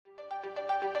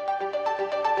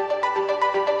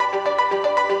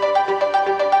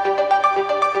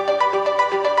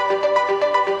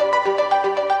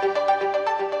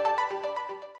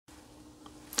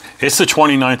It's the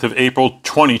 29th of April,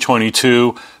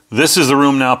 2022. This is the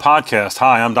Room Now podcast.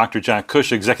 Hi, I'm Dr. Jack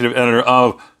Cush, executive editor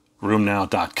of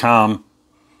RoomNow.com.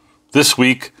 This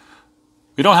week,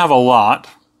 we don't have a lot,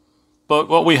 but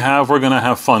what we have, we're going to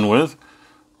have fun with.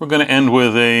 We're going to end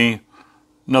with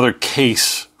another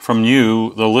case from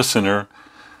you, the listener,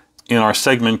 in our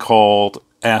segment called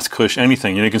Ask Cush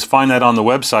Anything. And you can find that on the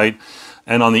website,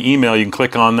 and on the email, you can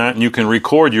click on that, and you can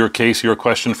record your case, your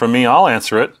question from me. I'll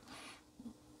answer it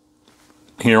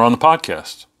here on the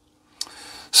podcast.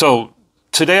 So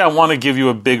today I want to give you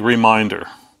a big reminder.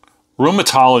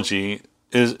 Rheumatology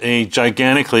is a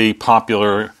gigantically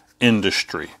popular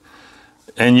industry,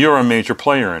 and you're a major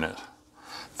player in it.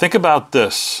 Think about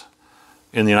this.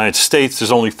 In the United States,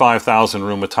 there's only 5,000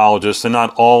 rheumatologists, and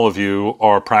not all of you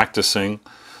are practicing.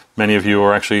 Many of you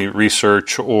are actually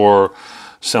research or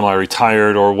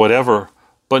semi-retired or whatever.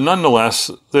 But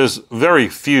nonetheless, there's very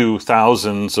few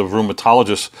thousands of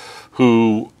rheumatologists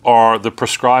who are the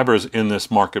prescribers in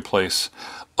this marketplace.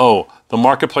 Oh, the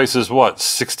marketplace is what?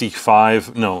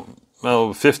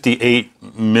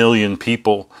 58 million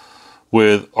people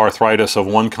with arthritis of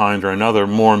one kind or another.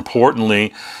 More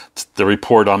importantly, the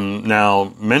report I'm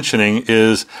now mentioning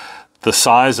is the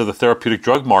size of the therapeutic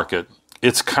drug market.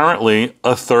 It's currently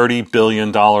a $30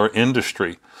 billion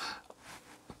industry.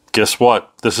 Guess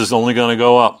what? This is only going to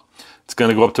go up. It's going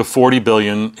to go up to $40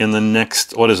 billion in the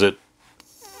next, 4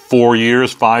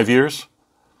 years, 5 years?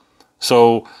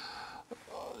 So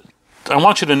I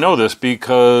want you to know this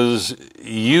because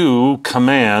you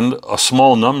command, a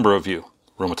small number of you,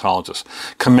 rheumatologists,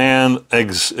 command an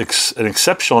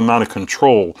exceptional amount of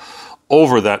control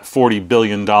over that $40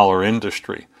 billion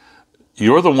industry.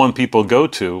 You're the one people go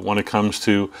to when it comes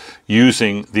to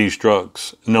using these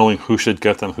drugs, knowing who should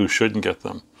get them, who shouldn't get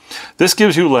them. This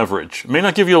gives you leverage. It may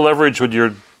not give you leverage with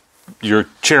your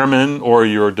chairman or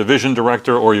your division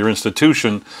director or your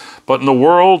institution, but in the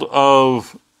world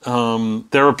of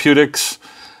therapeutics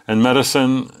and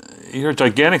medicine, you're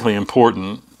gigantically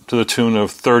important to the tune of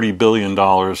 $30 billion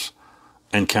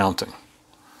and counting.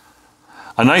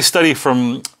 A nice study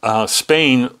from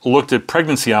Spain looked at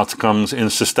pregnancy outcomes in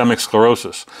systemic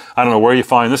sclerosis. I don't know where you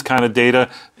find this kind of data.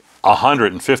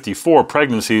 154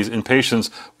 pregnancies in patients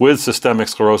with systemic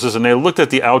sclerosis, and they looked at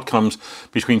the outcomes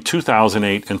between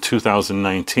 2008 and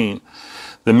 2019.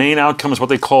 The main outcome is what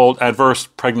they called adverse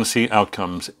pregnancy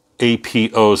outcomes,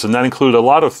 APOs, and that included a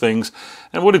lot of things,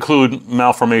 and would include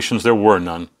malformations. There were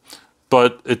none.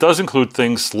 But it does include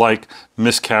things like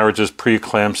miscarriages,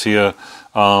 preeclampsia,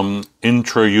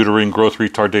 intrauterine growth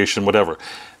retardation, whatever.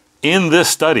 In this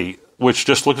study, which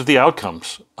just looked at the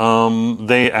outcomes,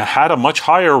 they had a much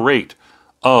higher rate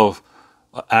of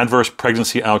adverse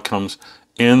pregnancy outcomes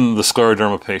in the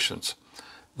scleroderma patients.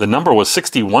 The number was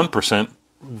 61%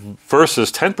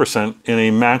 versus 10% in a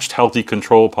matched healthy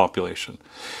control population.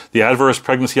 The adverse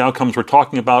pregnancy outcomes we're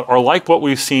talking about are like what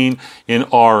we've seen in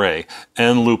RA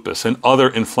and lupus and other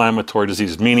inflammatory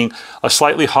diseases, meaning a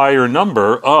slightly higher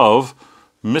number of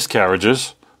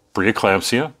miscarriages,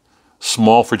 preeclampsia,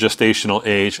 small for gestational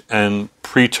age, and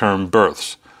preterm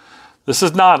births. This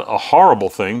is not a horrible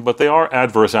thing, but they are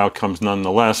adverse outcomes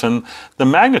nonetheless, and the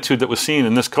magnitude that was seen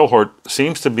in this cohort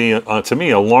seems to be, to me,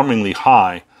 alarmingly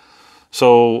high.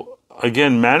 So,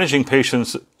 again, managing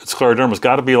patients with scleroderma has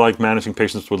got to be like managing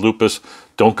patients with lupus.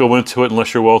 Don't go into it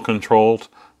unless you're well controlled.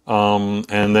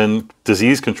 And then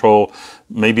disease control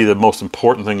may be the most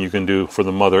important thing you can do for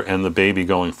the mother and the baby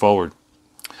going forward.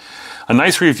 A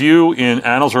nice review in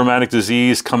Annals of Rheumatic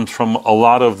Disease comes from a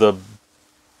lot of the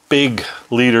big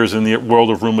leaders in the world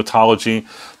of rheumatology,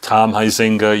 Tom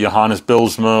Huizinga, Johannes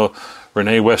Bilsma,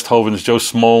 Renee Westhovens, Joe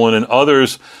Smolin, and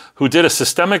others who did a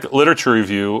systemic literature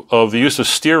review of the use of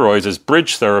steroids as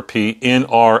bridge therapy in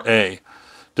RA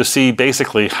to see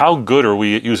basically how good are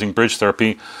we at using bridge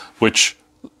therapy, which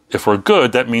if we're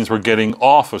good, that means we're getting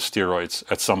off of steroids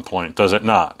at some point, does it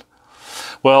not?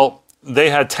 Well,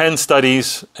 they had 10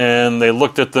 studies, and they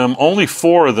looked at them. Only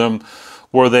 4 of them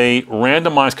were they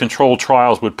randomized controlled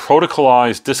trials with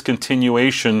protocolized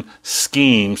discontinuation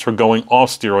schemes for going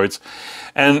off steroids.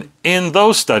 And in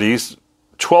those studies,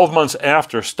 12 months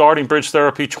after starting bridge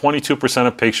therapy, 22%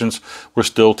 of patients were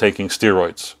still taking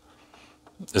steroids.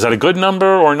 Is that a good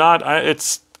number or not?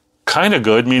 It's kind of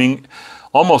good, meaning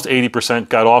almost 80%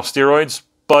 got off steroids,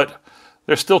 but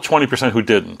there's still 20% who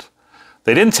didn't.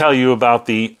 They didn't tell you about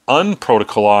the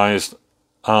unprotocolized,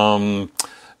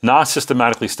 not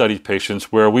systematically studied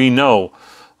patients where we know,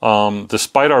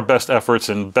 despite our best efforts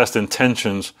and best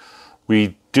intentions,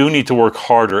 we do need to work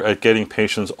harder at getting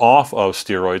patients off of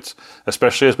steroids,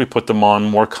 especially as we put them on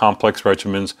more complex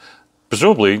regimens,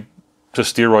 presumably to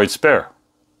steroid spare.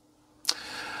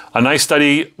 A nice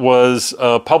study was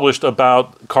published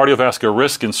about cardiovascular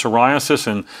risk in psoriasis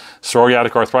and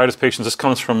psoriatic arthritis patients. This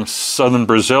comes from southern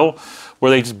Brazil,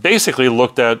 where they basically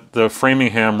looked at the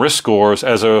Framingham risk scores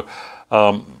as a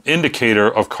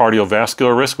indicator of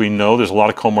cardiovascular risk. We know there's a lot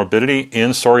of comorbidity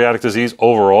in psoriatic disease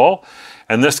overall,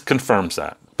 and this confirms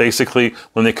that. Basically,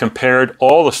 when they compared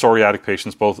all the psoriatic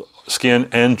patients, both skin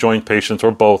and joint patients,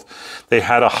 or both, they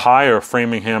had a higher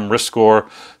Framingham risk score,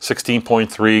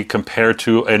 16.3, compared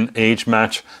to an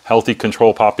age-matched healthy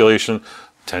control population,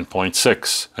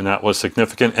 10.6, and that was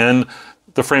significant. And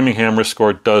the Framingham risk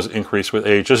score does increase with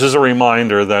age. This is a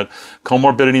reminder that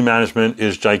comorbidity management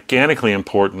is gigantically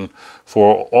important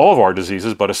for all of our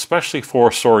diseases, but especially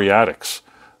for psoriatics,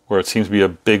 where it seems to be a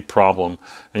big problem.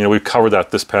 And we've covered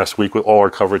that this past week with all our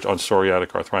coverage on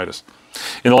psoriatic arthritis.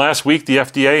 In the last week, the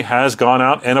FDA has gone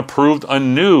out and approved a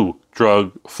new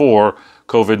drug for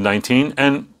COVID-19,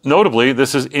 and notably,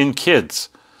 this is in kids.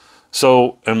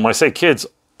 So, and when I say kids,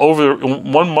 over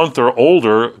 1 month or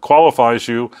older qualifies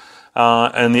you,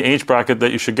 and the age bracket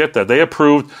that you should get that. They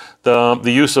approved the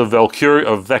use of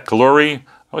Veklury.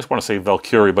 I always want to say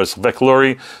Velcuri, but it's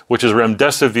Veklury, which is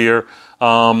remdesivir,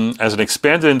 as an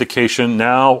expanded indication,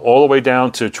 now all the way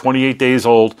down to 28 days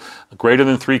old, greater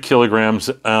than 3 kilograms,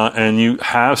 and you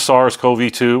have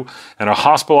SARS-CoV-2 and are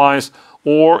hospitalized,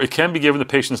 or it can be given to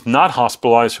patients not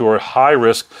hospitalized who are at high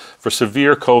risk for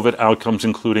severe COVID outcomes,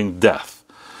 including death.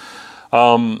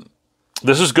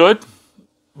 This is good.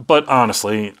 But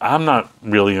honestly, I'm not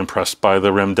really impressed by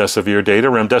the remdesivir data.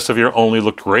 Remdesivir only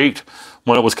looked great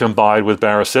when it was combined with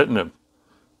baricitinib.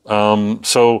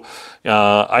 So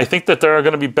I think that there are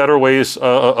going to be better ways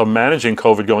of managing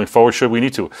COVID going forward should we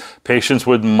need to. Patients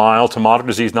with mild to moderate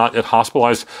disease, not yet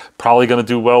hospitalized, probably going to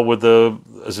do well with the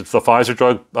Pfizer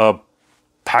drug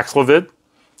Paxlovid.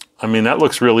 I mean, that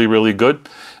looks really, really good.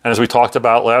 And as we talked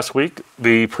about last week,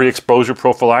 the pre-exposure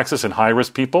prophylaxis in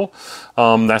high-risk people,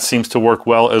 that seems to work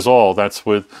well as all. That's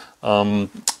with,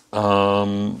 I'm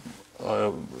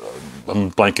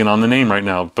blanking on the name right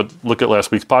now, but look at last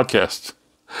week's podcast.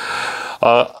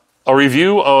 A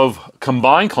review of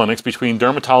combined clinics between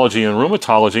dermatology and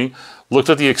rheumatology looked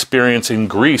at the experience in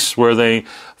Greece, where they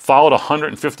followed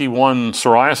 151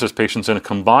 psoriasis patients in a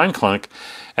combined clinic,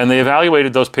 and they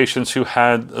evaluated those patients who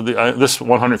had, this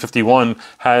 151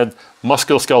 had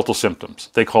musculoskeletal symptoms.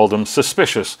 They called them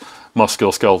suspicious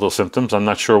musculoskeletal symptoms. I'm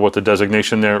not sure what the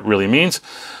designation there really means,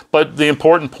 but the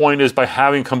important point is by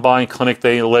having combined clinic,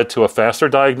 they led to a faster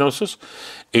diagnosis.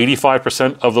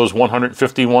 85% of those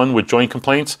 151 with joint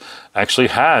complaints actually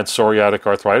had psoriatic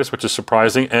arthritis, which is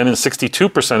surprising. And in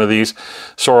 62% of these,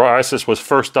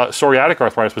 psoriatic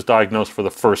arthritis was diagnosed for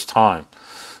the first time.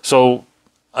 So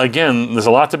again, there's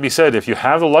a lot to be said. If you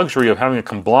have the luxury of having a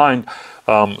combined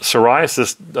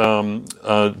psoriasis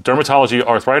dermatology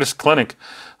arthritis clinic,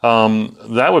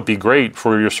 that would be great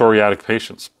for your psoriatic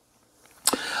patients.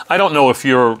 I don't know if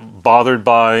you're bothered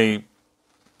by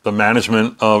the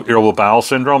management of irritable bowel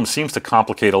syndrome. It seems to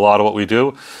complicate a lot of what we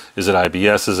do. Is it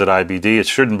IBS? Is it IBD? It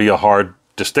shouldn't be a hard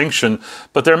distinction,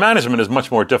 but their management is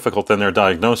much more difficult than their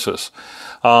diagnosis.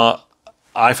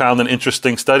 I found an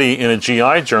interesting study in a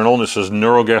GI journal. This is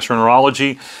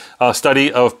Neurogastroenterology, a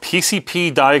study of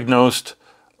PCP-diagnosed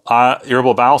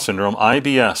irritable bowel syndrome,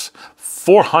 IBS,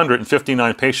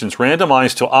 459 patients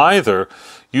randomized to either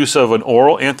use of an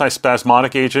oral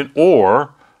antispasmodic agent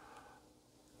or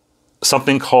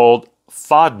something called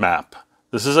FODMAP.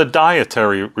 This is a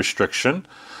dietary restriction,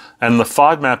 and the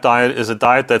FODMAP diet is a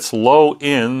diet that's low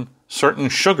in certain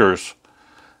sugars.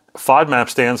 FODMAP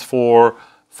stands for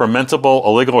fermentable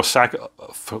oligosaccharides,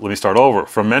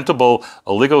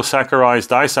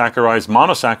 disaccharides,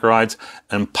 monosaccharides,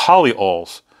 and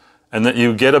polyols, and that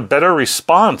you get a better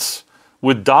response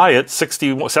with diet,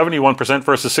 71%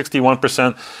 versus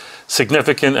 61%,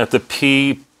 significant at the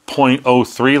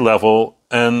P.03 level.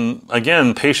 And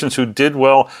again, patients who did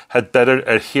well had better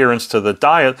adherence to the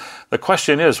diet. The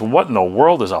question is, what in the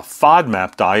world is a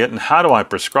FODMAP diet, and how do I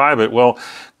prescribe it? Well,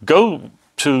 go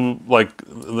to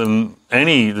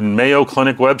the Mayo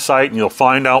Clinic website and you'll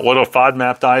find out what a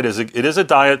FODMAP diet is. It is a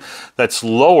diet that's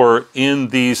lower in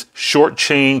these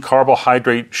short-chain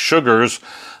carbohydrate sugars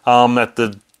that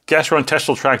the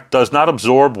gastrointestinal tract does not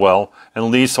absorb well and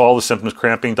leads to all the symptoms: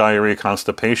 cramping, diarrhea,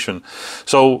 constipation.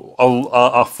 So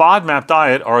a FODMAP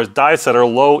diet are diets that are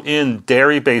low in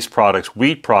dairy-based products,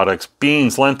 wheat products,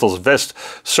 beans, lentils,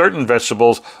 certain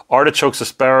vegetables, artichokes,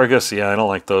 asparagus. Yeah, I don't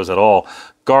like those at all.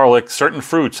 Garlic, certain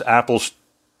fruits, apples,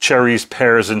 cherries,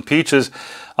 pears, and peaches.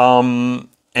 And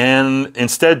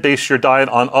instead base your diet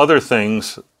on other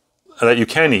things that you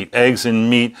can eat, eggs and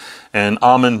meat and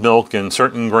almond milk and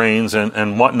certain grains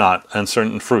and whatnot and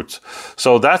certain fruits.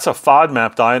 So that's a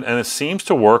FODMAP diet, and it seems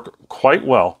to work quite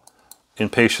well in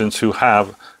patients who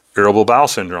have irritable bowel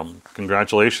syndrome.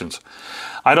 Congratulations.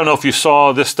 I don't know if you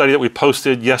saw this study that we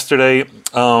posted yesterday,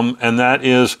 and that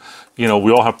is, we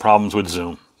all have problems with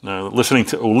Zoom.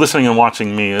 Listening and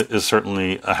watching me is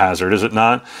certainly a hazard, is it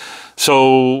not?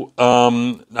 So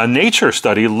a Nature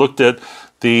study looked at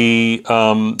the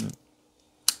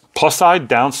plus side,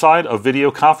 downside of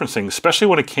video conferencing, especially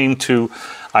when it came to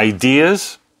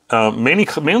ideas,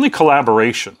 mainly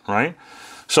collaboration, right?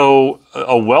 So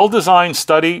a well-designed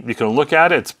study, you can look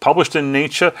at it, it's published in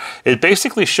Nature. It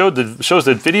basically shows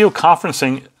that video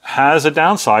conferencing has a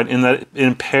downside in that it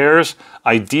impairs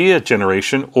idea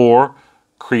generation or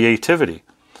creativity,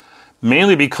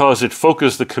 mainly because it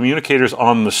focuses the communicators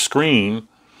on the screen,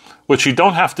 which you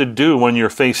don't have to do when you're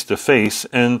face-to-face.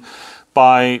 And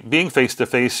by being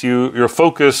face-to-face, your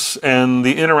focus and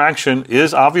the interaction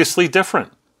is obviously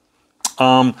different.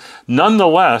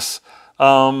 Nonetheless,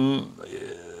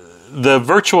 the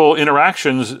virtual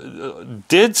interactions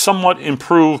did somewhat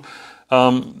improve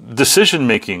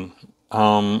decision-making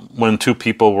when two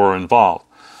people were involved.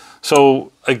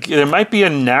 So there might be a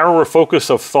narrower focus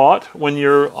of thought when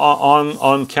you're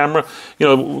on camera.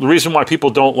 The reason why people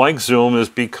don't like Zoom is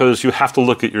because you have to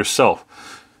look at yourself.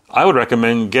 I would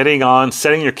recommend getting on,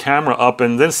 setting your camera up,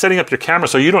 and then setting up your camera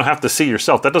so you don't have to see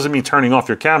yourself. That doesn't mean turning off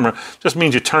your camera. It just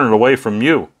means you turn it away from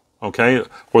you, okay?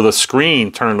 Or the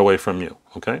screen turn it away from you,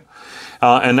 okay?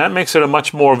 And that makes it a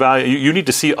much more value. You need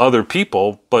to see other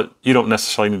people, but you don't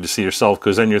necessarily need to see yourself,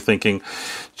 because then you're thinking,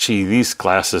 gee, these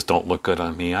glasses don't look good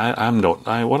on me. What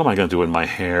am I going to do with my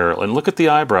hair? And look at the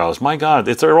eyebrows. My God,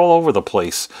 they're all over the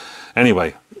place.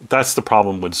 Anyway, that's the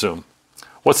problem with Zoom.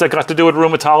 What's that got to do with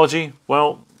rheumatology?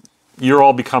 Well, you're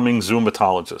all becoming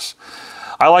Zoomatologists.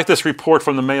 I like this report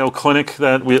from the Mayo Clinic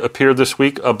that appeared this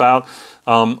week about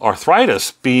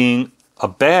arthritis being a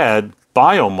bad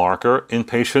biomarker in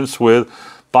patients with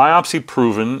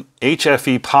biopsy-proven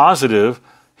HFE-positive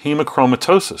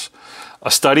hemochromatosis.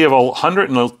 A study of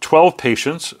 112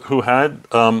 patients who had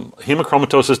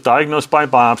hemochromatosis diagnosed by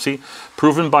biopsy,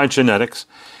 proven by genetics.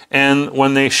 And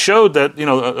when they showed that,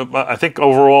 I think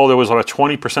overall there was about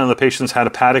 20% of the patients had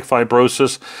hepatic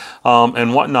fibrosis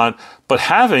and whatnot, but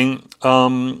having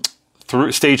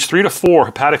through stage 3 to 4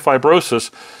 hepatic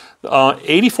fibrosis,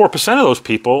 84% of those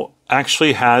people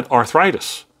actually had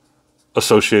arthritis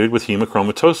associated with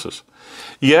hemochromatosis.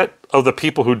 Yet, of the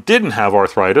people who didn't have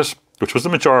arthritis, which was the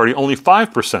majority, only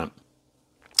 5%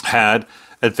 had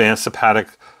advanced hepatic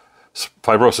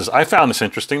fibrosis. I found this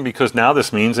interesting because now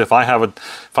this means if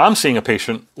I'm seeing a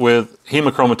patient with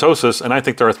hemochromatosis and I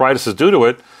think their arthritis is due to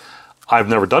it, I've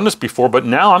never done this before, but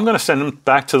now I'm going to send them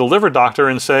back to the liver doctor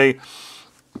and say,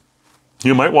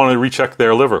 you might want to recheck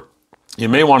their liver. You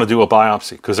may want to do a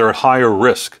biopsy because they're at higher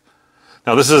risk.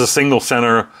 Now, this is a single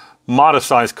center,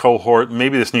 modest-sized cohort.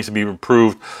 Maybe this needs to be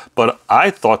improved, but I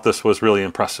thought this was really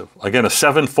impressive. Again, a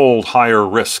 7-fold higher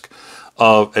risk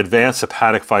of advanced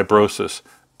hepatic fibrosis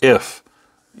if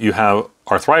you have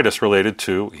arthritis related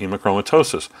to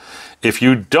hemochromatosis. If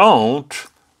you don't,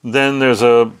 then there's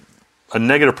a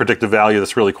negative predictive value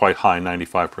that's really quite high,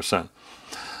 95%.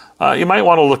 You might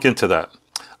want to look into that.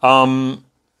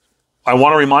 I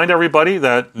want to remind everybody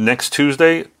that next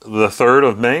Tuesday, the 3rd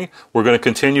of May, we're going to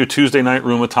continue Tuesday Night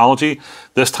Rheumatology,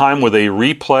 this time with a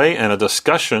replay and a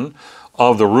discussion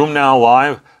of the Rheum Now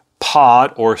Live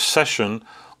pod or session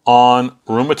on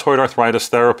rheumatoid arthritis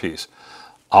therapies.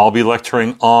 I'll be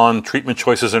lecturing on treatment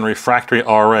choices in refractory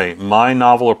RA, my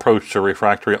novel approach to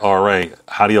refractory RA.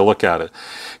 How do you look at it?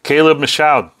 Caleb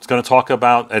Michaud is going to talk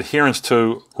about adherence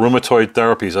to rheumatoid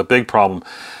therapies, a big problem.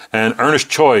 And Ernest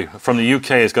Choi from the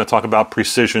UK is going to talk about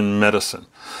precision medicine.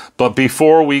 But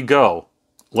before we go,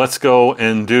 let's go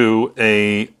and do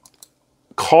a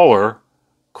caller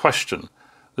question.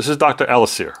 This is Dr.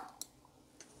 Elisir.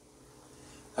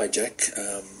 Hi, Jack.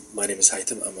 My name is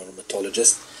Haitham. I'm a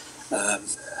rheumatologist.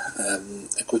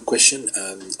 A quick question.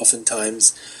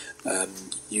 Oftentimes,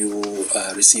 you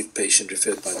receive patient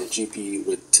referred by the GP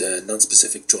with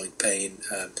non-specific joint pain,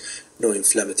 no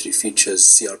inflammatory features,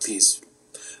 CRP is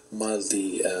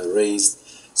mildly raised,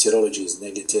 serology is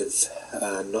negative,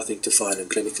 nothing to find in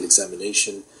clinical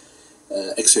examination,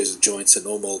 x-rays of joints are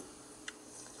normal,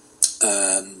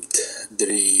 and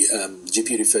the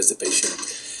GP refers the patient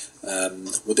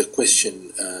with a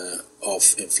question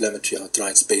of inflammatory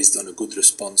arthritis based on a good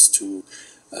response to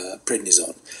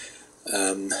prednisone.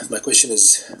 My question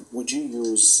is, would you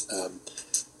use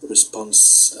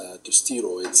response to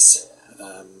steroids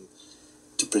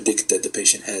to predict that the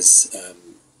patient has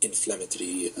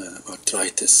inflammatory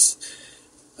arthritis.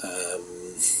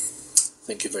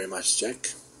 Thank you very much, Jack.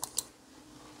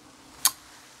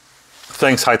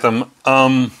 Thanks,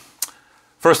 Haitham.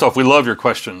 First off, we love your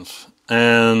questions.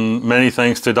 And many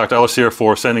thanks to Dr. El-Assir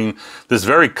for sending this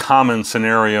very common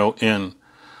scenario in.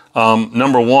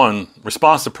 Number one,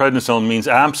 response to prednisone means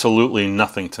absolutely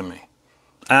nothing to me.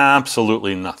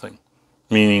 Absolutely nothing.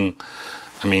 Meaning,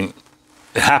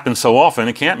 it happens so often,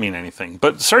 it can't mean anything.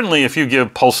 But certainly if you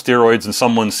give pulse steroids and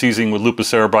someone's seizing with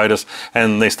lupus erythematosus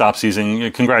and they stop seizing,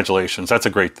 congratulations, that's a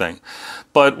great thing.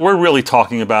 But we're really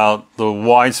talking about the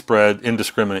widespread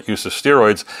indiscriminate use of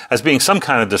steroids as being some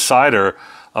kind of decider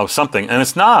of something. And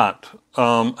it's not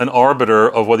an arbiter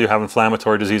of whether you have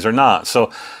inflammatory disease or not.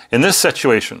 So in this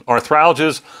situation,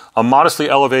 arthralgias, a modestly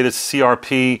elevated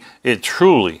CRP, it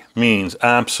truly means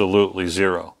absolutely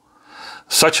zero.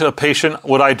 Such a patient,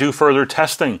 would I do further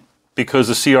testing because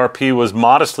the CRP was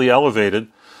modestly elevated?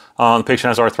 The patient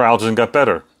has arthralgias and got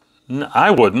better.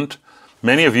 I wouldn't.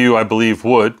 Many of you, I believe,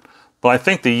 would. But I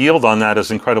think the yield on that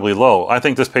is incredibly low. I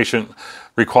think this patient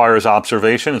requires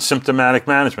observation and symptomatic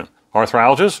management.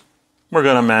 Arthralgias, we're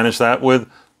going to manage that with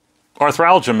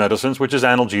arthralgia medicines, which is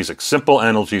analgesics, simple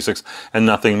analgesics, and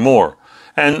nothing more.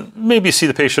 And maybe see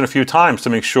the patient a few times to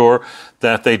make sure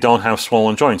that they don't have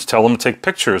swollen joints. Tell them to take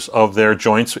pictures of their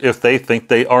joints if they think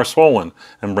they are swollen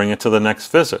and bring it to the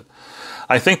next visit.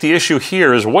 I think the issue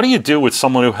here is, what do you do with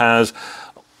someone who has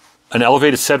an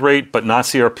elevated SED rate but not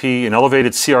CRP, an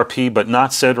elevated CRP but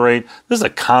not SED rate? This is a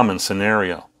common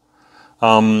scenario.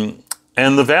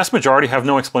 And the vast majority have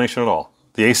no explanation at all.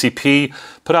 The ACP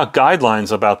put out guidelines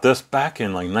about this back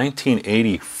in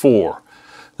 1984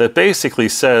 that basically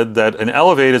said that an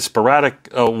elevated sporadic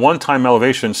one-time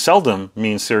elevation seldom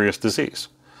means serious disease.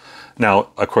 Now,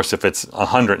 of course, if it's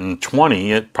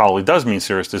 120, it probably does mean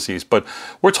serious disease. But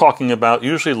we're talking about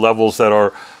usually levels that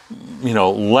are,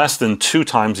 less than 2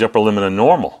 times the upper limit of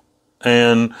normal.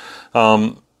 And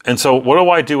so what do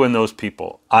I do in those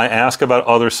people? I ask about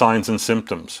other signs and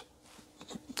symptoms.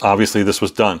 Obviously, this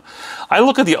was done. I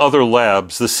look at the other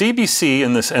labs. The CBC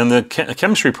and the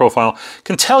chemistry profile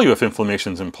can tell you if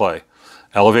inflammation's in play.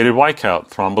 Elevated white count,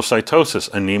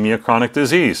 thrombocytosis, anemia, chronic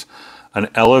disease. An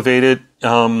elevated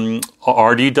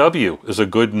RDW is a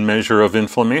good measure of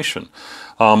inflammation.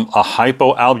 A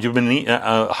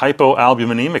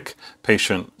hypoalbuminemic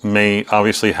patient may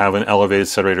obviously have an elevated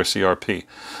SED rate or CRP.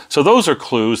 So those are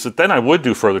clues that then I would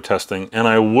do further testing and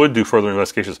I would do further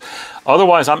investigations.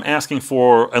 Otherwise, I'm asking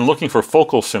for and looking for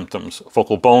focal symptoms,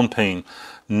 focal bone pain,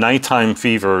 nighttime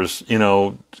fevers,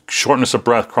 shortness of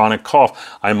breath, chronic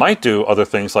cough. I might do other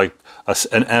things like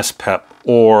an SPEP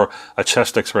or a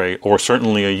chest X-ray or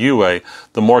certainly a UA.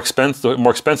 The more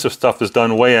expensive stuff is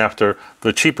done way after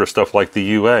the cheaper stuff like the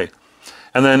UA.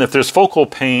 And then if there's focal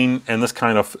pain and this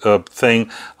kind of thing,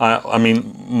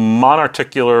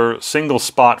 monarticular single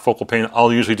spot focal pain,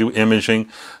 I'll usually do imaging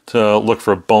to look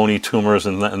for bony tumors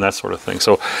and that sort of thing.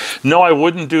 So no, I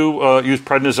wouldn't use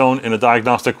prednisone in a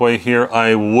diagnostic way here.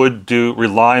 I would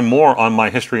rely more on my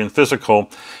history and physical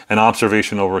and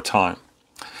observation over time.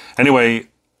 Anyway,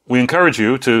 we encourage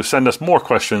you to send us more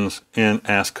questions in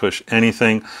Ask Kush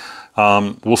Anything.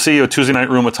 We'll see you at Tuesday Night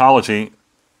Rheumatology.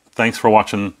 Thanks for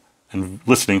watching and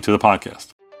listening to the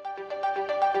podcast.